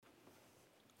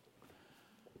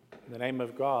In the name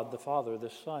of God, the Father, the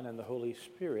Son, and the Holy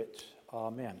Spirit.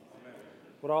 Amen. Amen.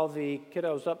 Would all the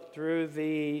kiddos up through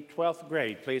the 12th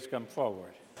grade please come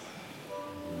forward?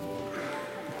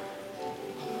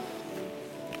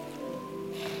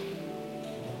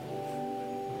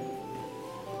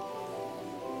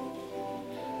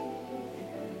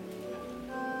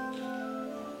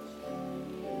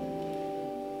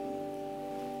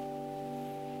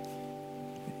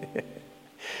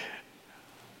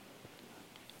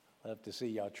 Love to see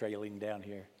y'all trailing down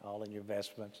here, all in your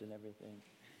vestments and everything.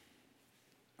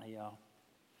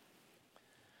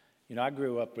 I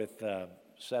grew up with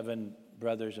 7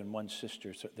 brothers and 1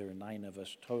 sister, so there were 9 of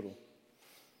us total.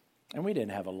 And we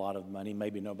didn't have a lot of money.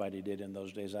 Maybe nobody did in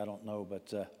those days, I don't know,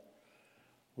 but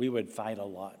we would fight a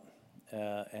lot.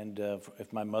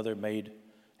 If my mother made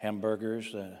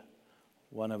hamburgers,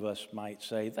 one of us might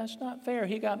say, "That's not fair,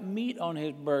 he got meat on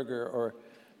his burger," or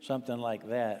something like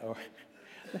that. Or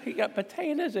he got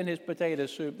potatoes in his potato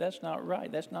soup. That's not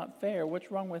right. That's not fair. What's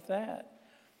wrong with that?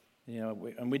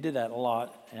 We did that a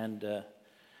lot. And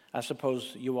I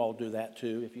suppose you all do that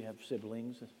too if you have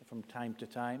siblings from time to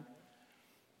time.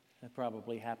 That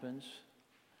probably happens.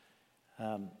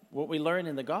 What we learn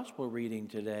in the gospel reading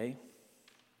today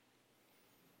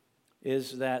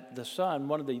is that the son,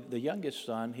 one of the youngest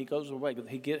son, he goes away.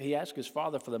 He asks his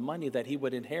father for the money that he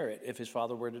would inherit if his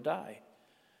father were to die.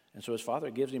 And so his father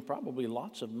gives him probably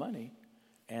lots of money,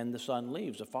 and the son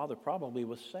leaves. The father probably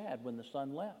was sad when the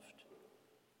son left,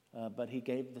 but he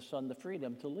gave the son the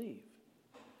freedom to leave.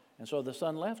 And so the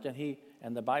son left,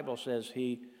 and the Bible says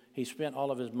he spent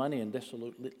all of his money in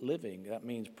dissolute living. That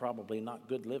means probably not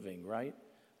good living, right?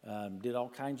 Did all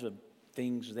kinds of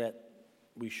things that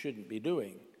we shouldn't be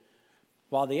doing.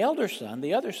 While the elder son,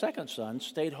 the other second son,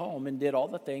 stayed home and did all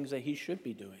the things that he should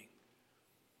be doing.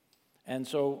 And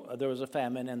so there was a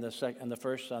famine, and the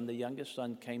first son, the youngest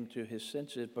son, came to his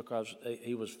senses because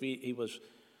he was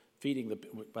feeding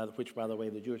which, by the way,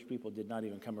 the Jewish people did not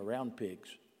even come around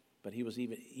pigs, but he was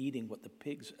even eating what the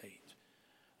pigs ate.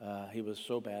 He was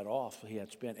so bad off, he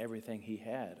had spent everything he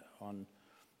had on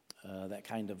that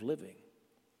kind of living.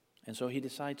 And so he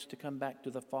decides to come back to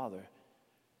the father.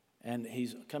 And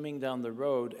he's coming down the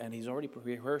road, and he's already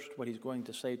rehearsed what he's going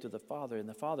to say to the father. And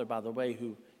the father, by the way,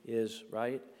 who is,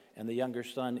 right? And the younger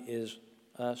son is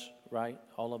us, right?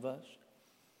 All of us.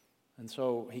 And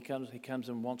so he comes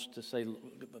and wants to say,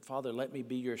 "Father, let me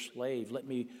be your slave. Let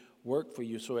me work for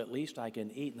you so at least I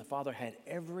can eat." And the father had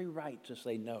every right to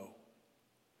say no.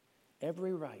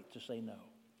 Every right to say no.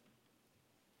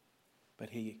 But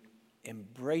he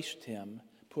embraced him,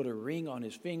 put a ring on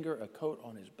his finger, a coat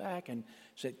on his back, and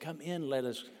said, "Come in, let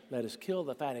us kill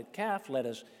the fatted calf. Let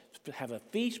us have a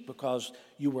feast because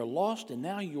you were lost and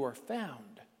now you are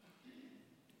found."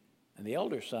 And the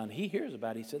elder son, he hears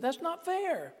about it. He said, "That's not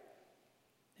fair.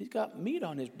 He's got meat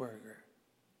on his burger,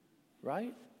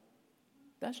 right?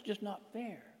 That's just not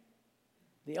fair."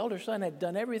 The elder son had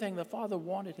done everything the father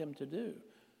wanted him to do.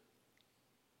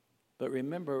 But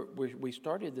remember, we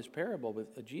started this parable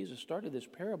with Jesus started this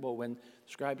parable when the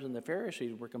scribes and the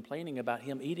Pharisees were complaining about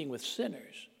him eating with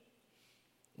sinners.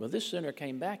 Well, this sinner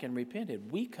came back and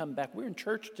repented. We come back. We're in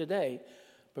church today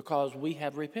because we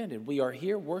have repented. We are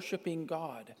here worshiping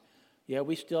God. Yeah,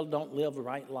 we still don't live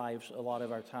right lives a lot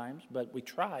of our times, but we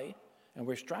try and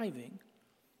we're striving.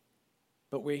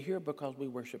 But we're here because we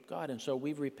worship God. And so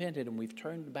we've repented and we've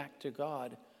turned back to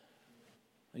God.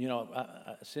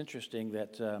 It's interesting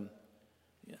that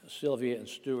Sylvia and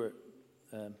Stuart,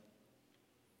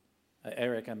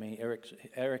 Eric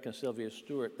and Sylvia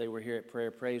Stewart, they were here at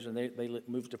Prayer Praise, and they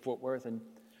moved to Fort Worth, and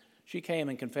she came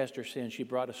and confessed her sin. She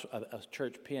brought a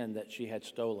church pin that she had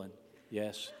stolen.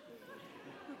 Yes.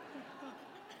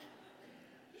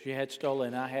 She had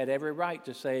stolen. I had every right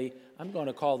to say, "I'm going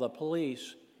to call the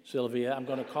police, Sylvia. I'm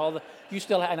going to call the..." You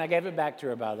still, and I gave it back to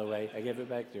her, by the way. I gave it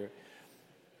back to her.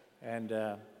 And,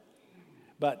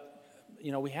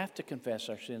 we have to confess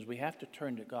our sins. We have to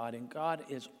turn to God. And God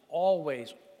is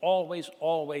always, always,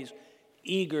 always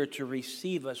eager to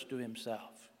receive us to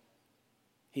himself.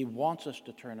 He wants us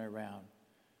to turn around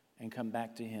and come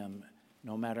back to him,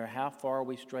 no matter how far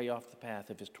we stray off the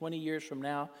path. If it's 20 years from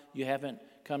now, you haven't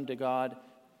come to God,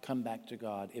 come back to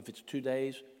God. If it's 2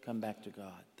 days, come back to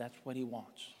God. That's what he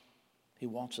wants. He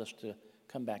wants us to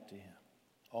come back to him.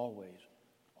 Always,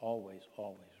 always,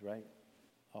 always, right?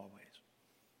 Always.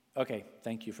 Okay,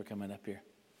 thank you for coming up here.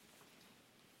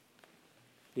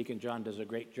 Deacon John does a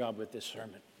great job with this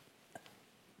sermon.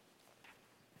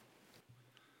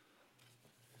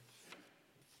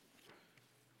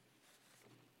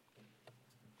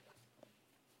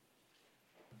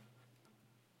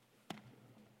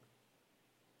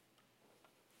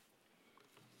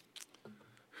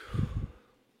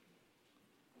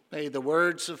 May the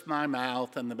words of my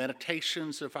mouth and the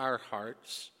meditations of our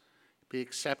hearts be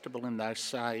acceptable in thy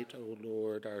sight, O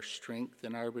Lord, our strength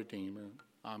and our Redeemer.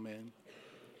 Amen.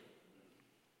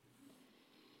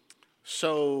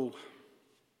 So,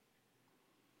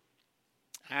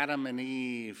 Adam and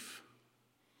Eve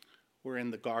were in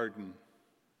the garden,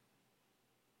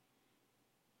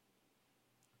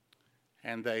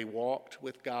 and they walked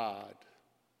with God,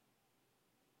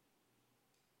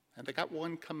 and they got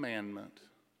one commandment: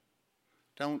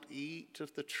 don't eat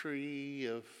of the tree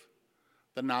of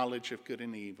the knowledge of good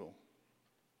and evil.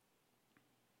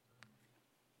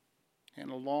 And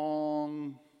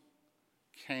along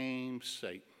came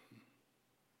Satan,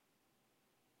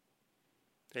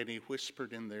 and he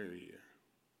whispered in their ear.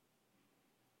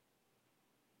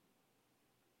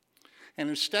 And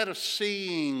instead of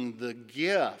seeing the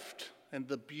gift and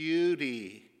the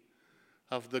beauty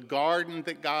of the garden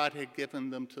that God had given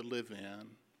them to live in,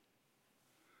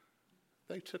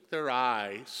 they took their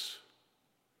eyes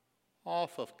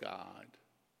off of God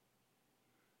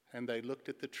and they looked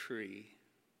at the tree.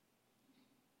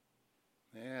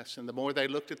 Yes, and the more they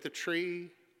looked at the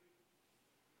tree,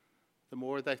 the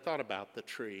more they thought about the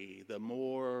tree, the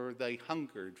more they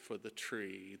hungered for the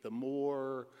tree, the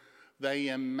more they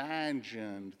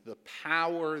imagined the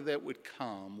power that would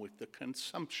come with the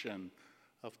consumption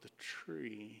of the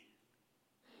tree.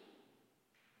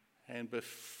 And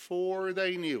before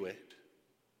they knew it,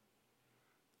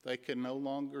 they could no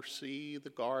longer see the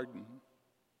garden.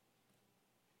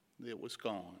 It was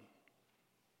gone.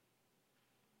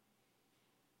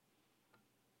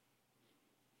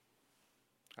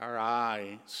 Our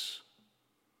eyes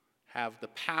have the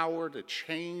power to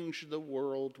change the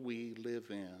world we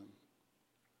live in.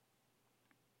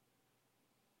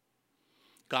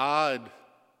 God,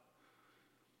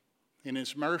 in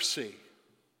his mercy,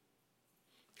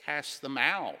 cast them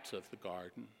out of the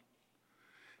garden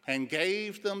and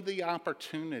gave them the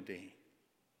opportunity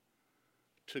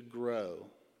to grow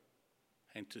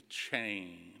and to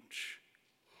change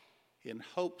in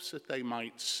hopes that they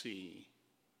might see.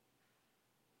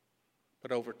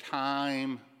 But over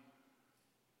time,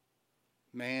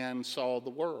 man saw the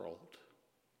world,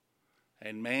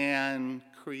 and man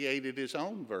created his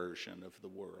own version of the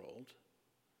world.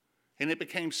 And it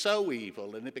became so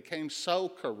evil, and it became so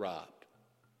corrupt,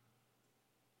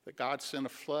 that God sent a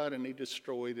flood and he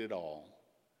destroyed it all.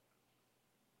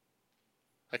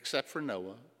 Except for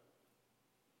Noah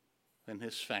and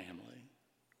his family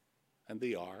and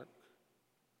the ark,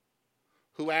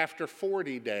 who after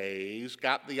 40 days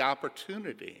got the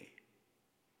opportunity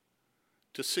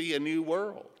to see a new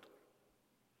world,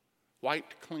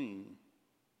 wiped clean.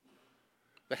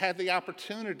 They had the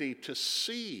opportunity to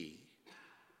see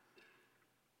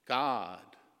God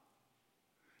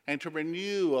and to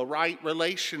renew a right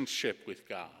relationship with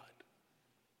God.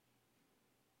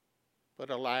 But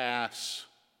alas,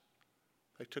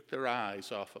 they took their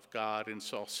eyes off of God and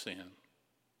saw sin.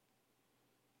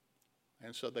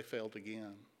 And so they failed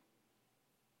again.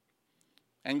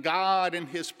 And God, in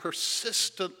his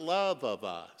persistent love of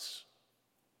us,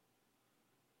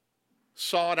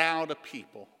 sought out a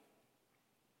people.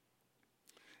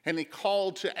 And he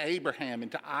called to Abraham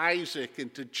and to Isaac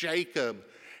and to Jacob,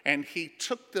 and he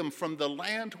took them from the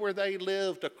land where they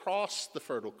lived across the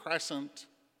Fertile Crescent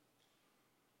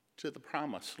to the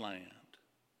Promised Land.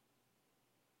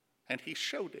 And he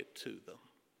showed it to them.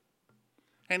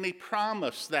 And he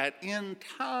promised that in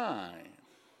time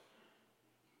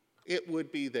it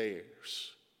would be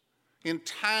theirs. In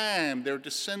time, their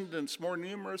descendants, more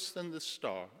numerous than the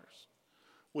stars,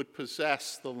 would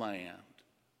possess the land.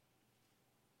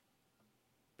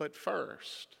 But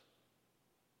first,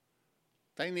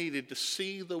 they needed to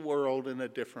see the world in a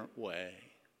different way.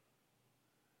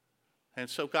 And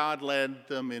so God led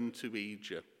them into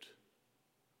Egypt.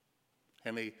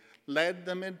 And he led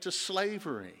them into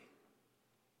slavery.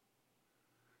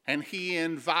 And he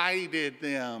invited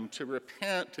them to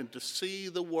repent and to see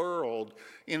the world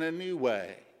in a new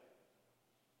way.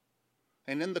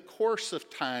 And in the course of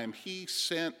time, he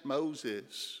sent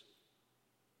Moses.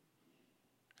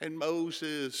 And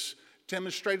Moses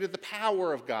demonstrated the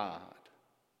power of God.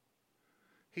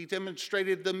 He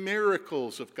demonstrated the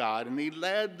miracles of God, and he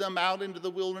led them out into the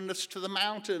wilderness to the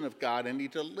mountain of God, and he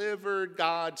delivered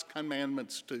God's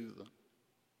commandments to them.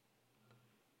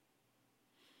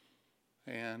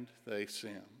 And they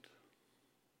sinned.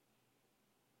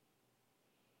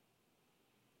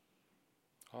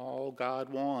 All God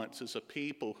wants is a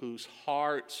people whose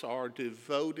hearts are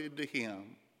devoted to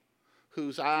him,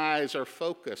 whose eyes are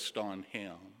focused on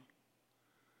him.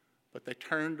 But they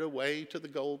turned away to the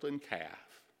golden calf.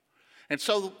 And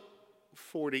so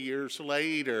 40 years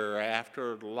later,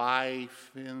 after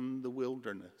life in the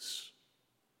wilderness,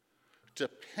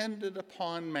 depended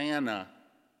upon manna,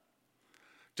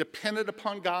 depended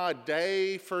upon God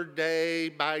day for day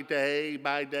by day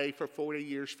by day for 40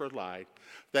 years for life,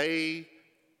 they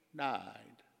died.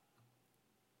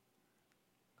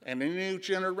 And a new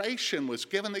generation was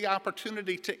given the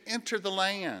opportunity to enter the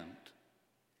land.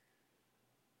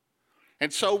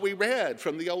 And so we read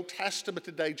from the Old Testament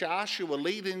today, Joshua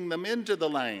leading them into the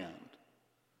land.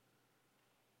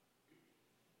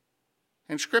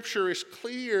 And Scripture is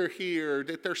clear here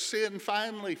that their sin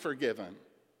finally forgiven.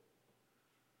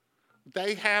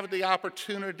 They have the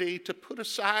opportunity to put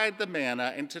aside the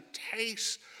manna and to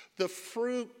taste the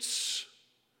fruits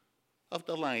of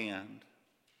the land,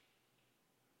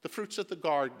 the fruits of the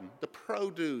garden, the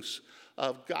produce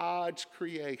of God's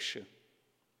creation.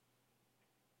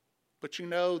 But you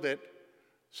know that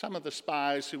some of the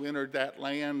spies who entered that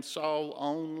land saw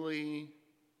only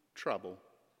trouble.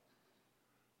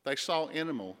 They saw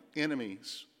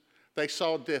enemies. They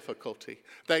saw difficulty.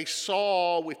 They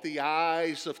saw with the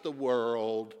eyes of the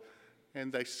world,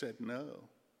 and they said, no,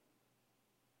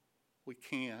 we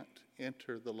can't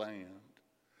enter the land.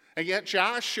 And yet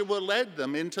Joshua led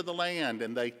them into the land,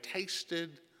 and they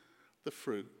tasted the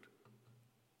fruit.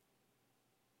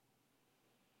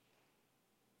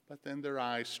 But then their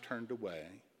eyes turned away,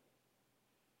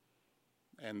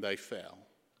 and they fell.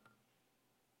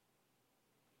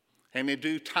 And in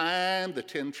due time, the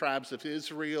 10 tribes of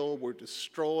Israel were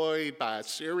destroyed by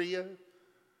Assyria.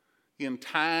 In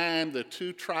time, the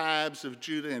 2 tribes of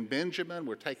Judah and Benjamin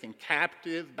were taken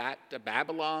captive back to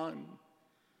Babylon.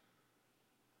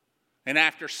 And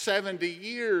after 70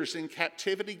 years in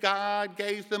captivity, God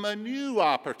gave them a new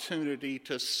opportunity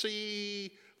to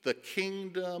see the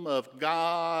kingdom of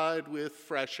God with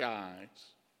fresh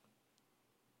eyes.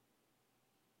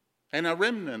 And a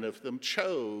remnant of them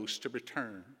chose to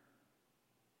return.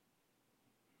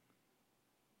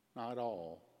 Not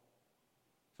all.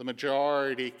 The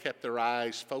majority kept their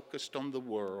eyes focused on the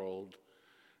world,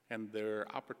 and their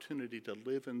opportunity to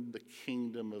live in the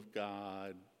kingdom of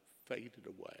God faded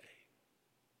away.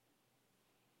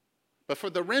 But for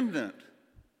the remnant,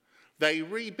 they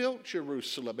rebuilt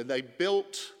Jerusalem, and they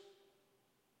built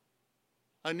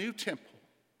a new temple.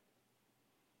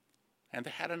 And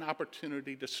they had an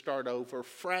opportunity to start over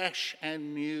fresh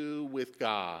and new with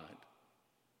God.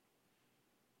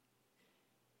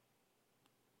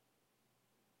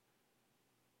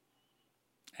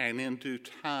 And in due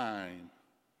time,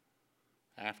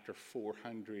 after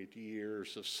 400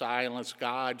 years of silence,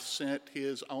 God sent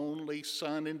his only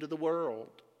Son into the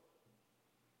world.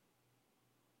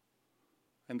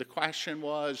 And the question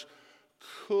was,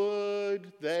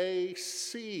 could they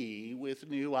see with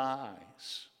new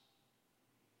eyes?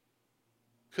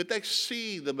 Could they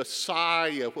see the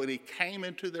Messiah when he came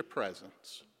into their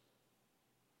presence?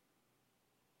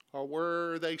 Or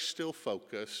were they still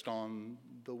focused on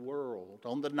the world,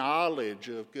 on the knowledge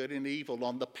of good and evil,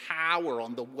 on the power,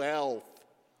 on the wealth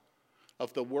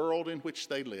of the world in which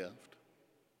they lived?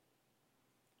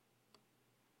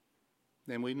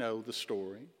 Then we know the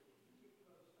story.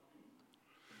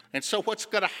 And so what's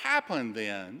going to happen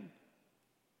then?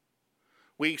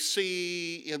 We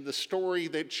see in the story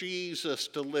that Jesus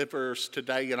delivers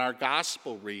today in our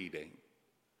gospel reading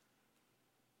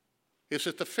is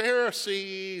that the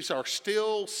Pharisees are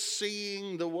still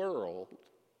seeing the world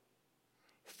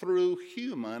through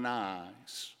human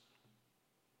eyes,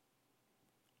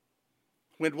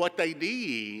 when what they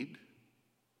need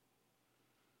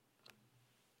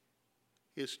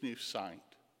is new sight.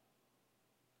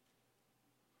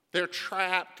 They're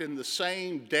trapped in the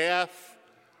same death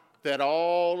that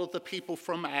all of the people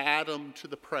from Adam to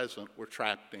the present were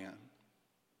trapped in.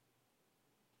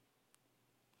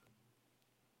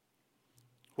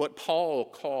 What Paul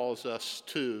calls us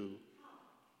to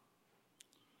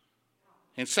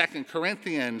in 2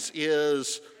 Corinthians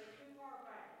is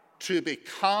to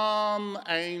become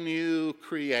a new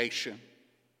creation.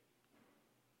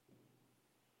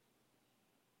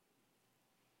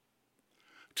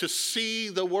 To see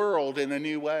the world in a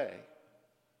new way.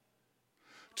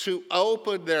 To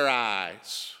open their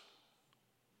eyes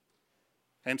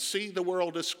and see the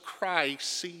world as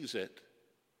Christ sees it.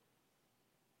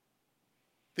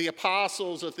 The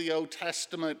apostles of the Old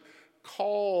Testament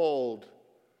called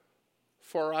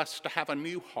for us to have a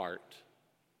new heart.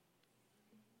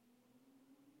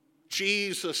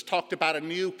 Jesus talked about a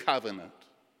new covenant.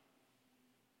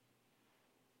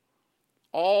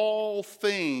 All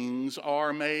things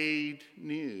are made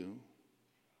new.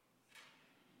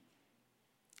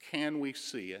 Can we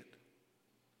see it?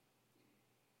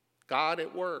 God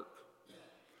at work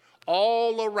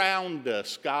All around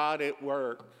us, God at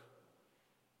work.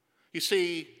 You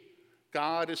see,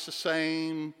 God is the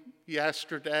same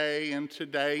yesterday and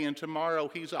today and tomorrow.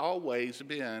 He's always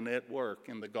been at work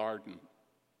in the garden.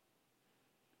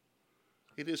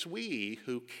 It is we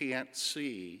who can't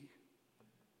see.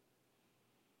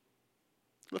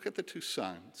 Look at the two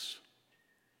sons.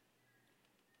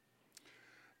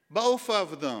 Both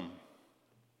of them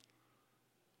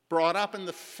brought up in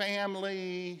the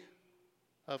family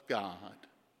of God,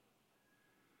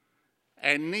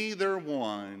 and neither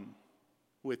one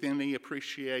with any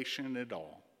appreciation at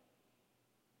all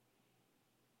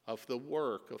of the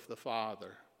work of the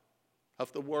Father,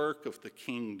 of the work of the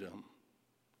kingdom.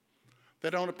 They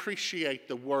don't appreciate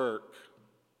the work.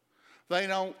 They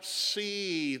don't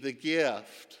see the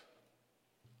gift.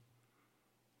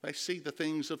 They see the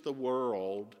things of the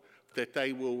world that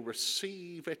they will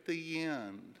receive at the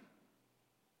end.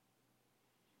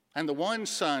 And the one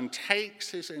son takes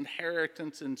his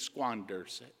inheritance and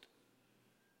squanders it.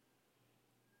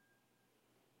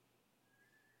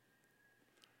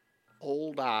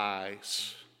 Old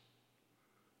eyes,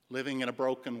 living in a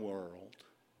broken world,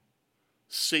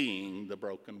 seeing the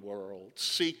broken world,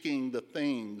 seeking the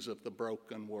things of the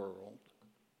broken world,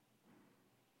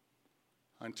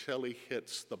 until he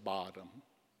hits the bottom,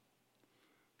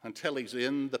 until he's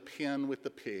in the pen with the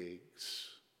pigs.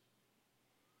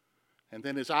 And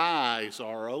then his eyes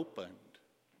are opened,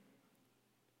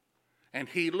 and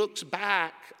he looks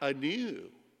back anew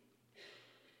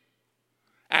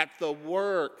at the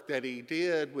work that he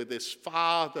did with his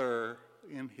Father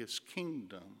in his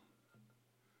kingdom.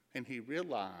 And he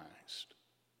realized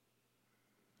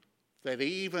that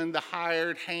even the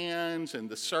hired hands and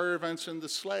the servants and the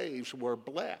slaves were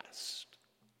blessed.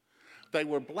 They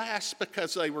were blessed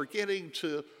because they were getting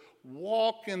to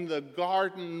walk in the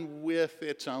garden with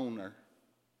its owner.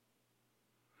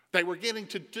 They were getting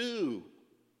to do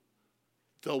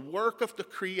the work of the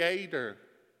Creator.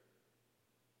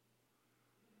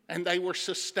 And they were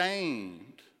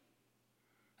sustained.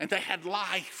 And they had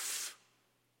life.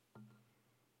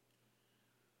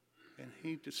 And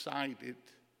he decided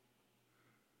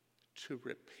to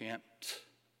repent.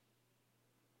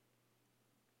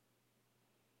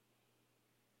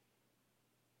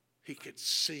 He could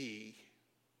see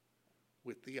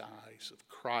with the eyes of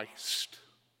Christ.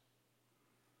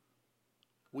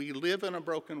 We live in a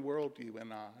broken world, you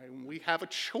and I, and we have a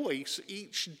choice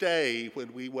each day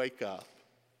when we wake up.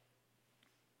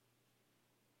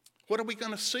 What are we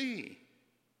going to see?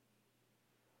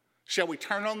 Shall we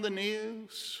turn on the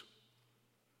news?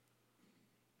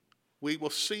 We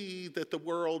will see that the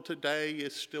world today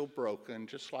is still broken,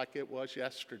 just like it was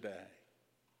yesterday.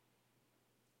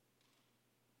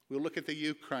 We'll look at the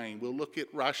Ukraine, we'll look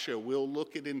at Russia, we'll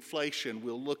look at inflation,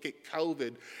 we'll look at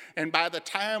COVID, and by the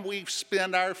time we've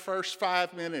spent our first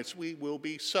 5 minutes, we will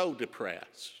be so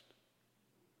depressed.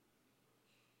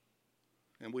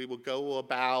 And we will go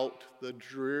about the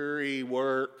dreary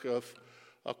work of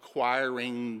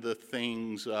acquiring the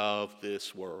things of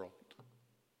this world.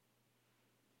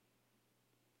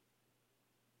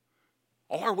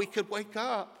 Or we could wake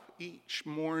up each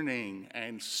morning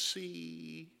and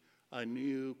see a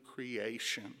new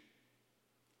creation.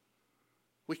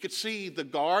 We could see the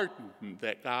garden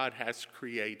that God has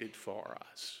created for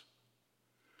us.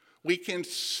 We can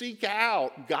seek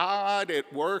out God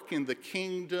at work in the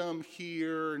kingdom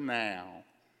here now.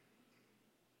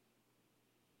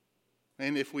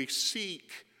 And if we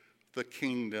seek the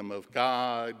kingdom of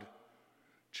God,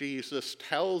 Jesus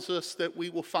tells us that we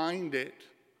will find it.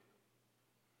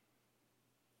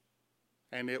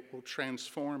 And it will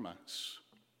transform us.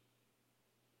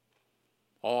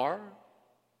 Or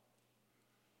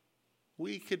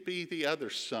we could be the other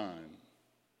son.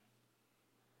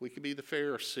 We could be the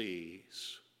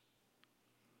Pharisees.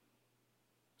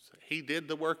 He did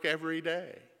the work every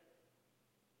day.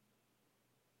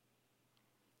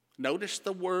 Notice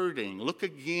the wording. Look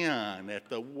again at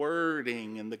the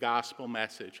wording in the gospel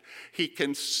message. He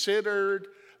considered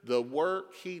the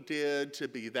work he did to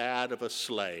be that of a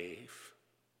slave.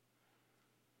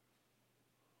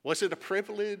 Was it a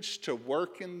privilege to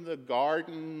work in the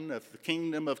garden of the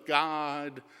kingdom of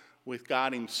God with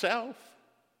God himself?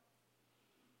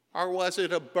 Or was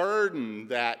it a burden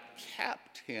that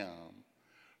kept him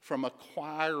from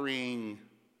acquiring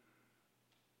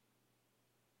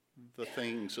the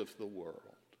things of the world?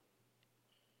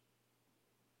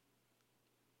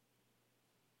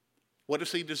 What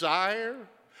does he desire?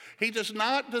 He does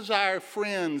not desire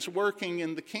friends working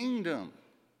in the kingdom.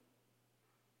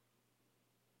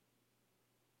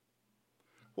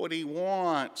 What he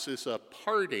wants is a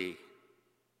party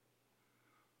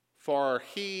for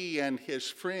he and his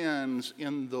friends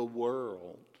in the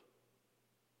world.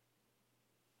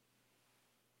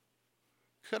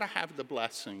 Could I have the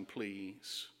blessing,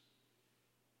 please?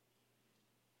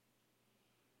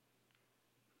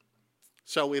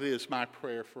 So it is my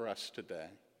prayer for us today,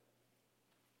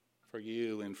 for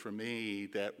you and for me,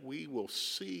 that we will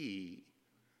see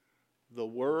the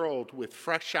world with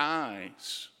fresh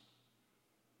eyes,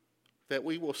 that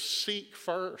we will seek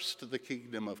first the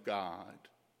kingdom of God,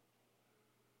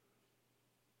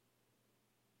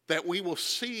 that we will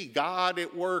see God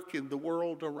at work in the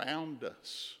world around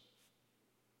us,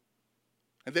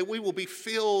 and that we will be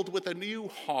filled with a new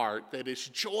heart that is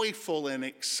joyful and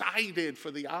excited for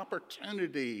the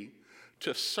opportunity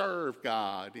to serve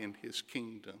God in his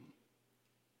kingdom.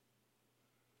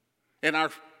 And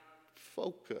our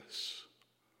focus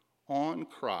on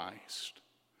Christ,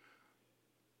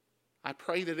 I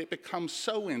pray that it becomes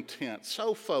so intense,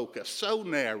 so focused, so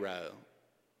narrow,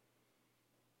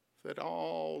 that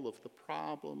all of the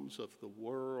problems of the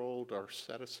world are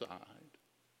set aside.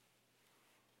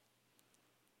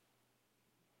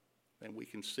 And we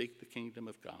can seek the kingdom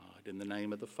of God in the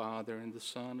name of the Father and the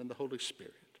Son and the Holy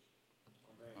Spirit.